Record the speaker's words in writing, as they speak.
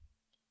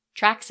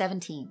Track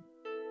 17.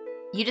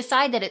 You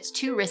decide that it's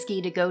too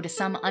risky to go to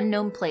some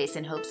unknown place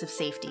in hopes of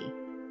safety.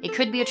 It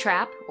could be a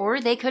trap, or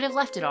they could have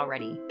left it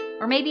already.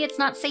 Or maybe it's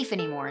not safe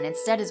anymore and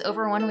instead is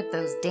overrun with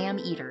those damn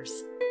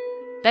eaters.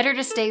 Better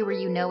to stay where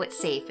you know it's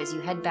safe as you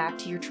head back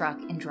to your truck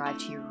and drive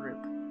to your group.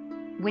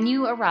 When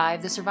you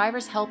arrive, the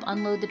survivors help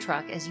unload the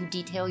truck as you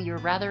detail your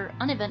rather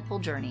uneventful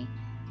journey,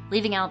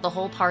 leaving out the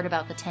whole part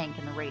about the tank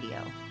and the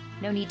radio.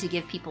 No need to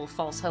give people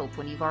false hope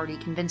when you've already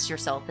convinced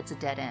yourself it's a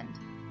dead end.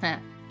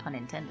 Pun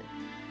intended.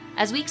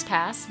 As weeks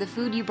pass, the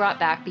food you brought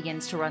back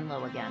begins to run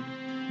low again.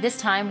 This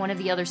time, one of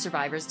the other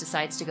survivors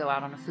decides to go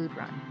out on a food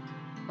run.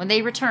 When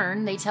they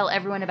return, they tell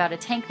everyone about a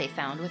tank they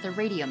found with a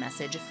radio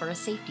message for a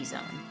safety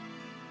zone.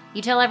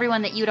 You tell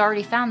everyone that you'd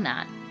already found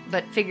that,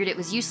 but figured it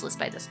was useless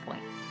by this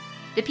point.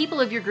 The people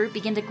of your group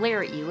begin to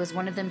glare at you as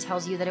one of them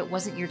tells you that it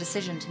wasn't your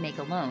decision to make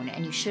alone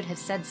and you should have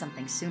said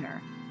something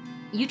sooner.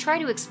 You try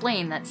to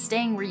explain that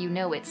staying where you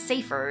know it's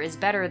safer is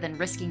better than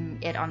risking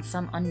it on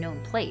some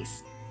unknown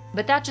place,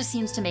 but that just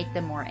seems to make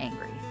them more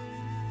angry.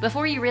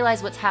 Before you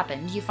realize what's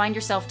happened, you find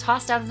yourself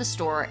tossed out of the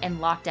store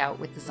and locked out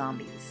with the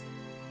zombies.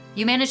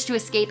 You manage to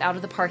escape out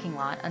of the parking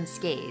lot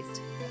unscathed,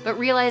 but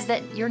realize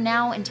that you're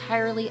now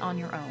entirely on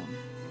your own.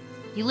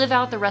 You live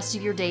out the rest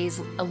of your days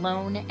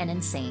alone and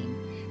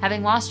insane,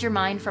 having lost your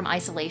mind from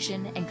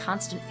isolation and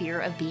constant fear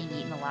of being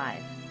eaten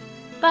alive.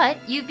 But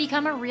you've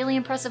become a really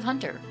impressive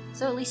hunter,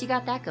 so at least you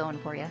got that going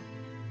for you.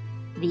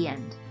 The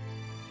end.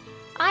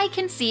 I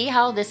can see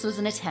how this was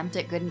an attempt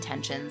at good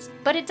intentions,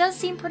 but it does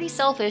seem pretty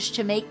selfish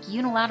to make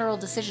unilateral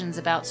decisions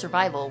about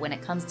survival when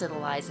it comes to the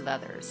lives of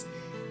others.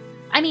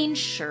 I mean,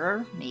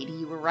 sure, maybe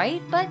you were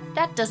right, but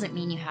that doesn't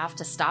mean you have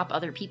to stop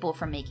other people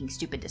from making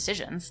stupid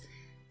decisions.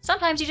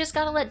 Sometimes you just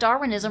gotta let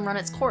Darwinism run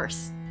its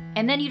course,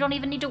 and then you don't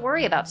even need to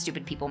worry about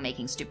stupid people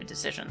making stupid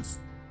decisions.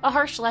 A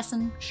harsh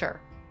lesson,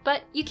 sure,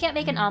 but you can't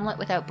make an omelet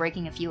without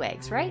breaking a few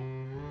eggs, right?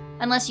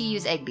 Unless you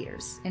use egg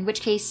beaters, in which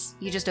case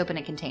you just open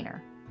a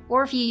container.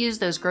 Or if you use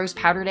those gross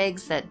powdered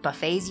eggs that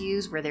buffets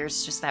use, where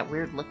there's just that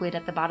weird liquid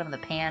at the bottom of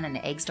the pan and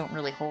the eggs don't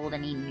really hold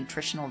any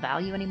nutritional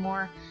value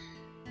anymore.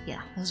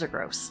 Yeah, those are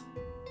gross.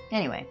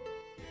 Anyway,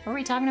 what were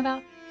we talking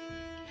about?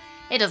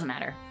 It doesn't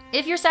matter.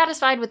 If you're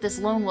satisfied with this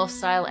lone wolf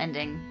style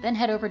ending, then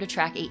head over to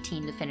track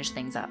 18 to finish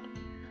things up.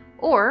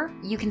 Or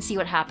you can see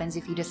what happens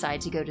if you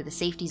decide to go to the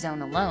safety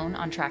zone alone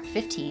on track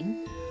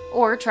 15,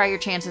 or try your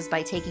chances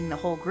by taking the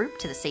whole group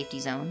to the safety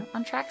zone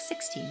on track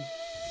 16.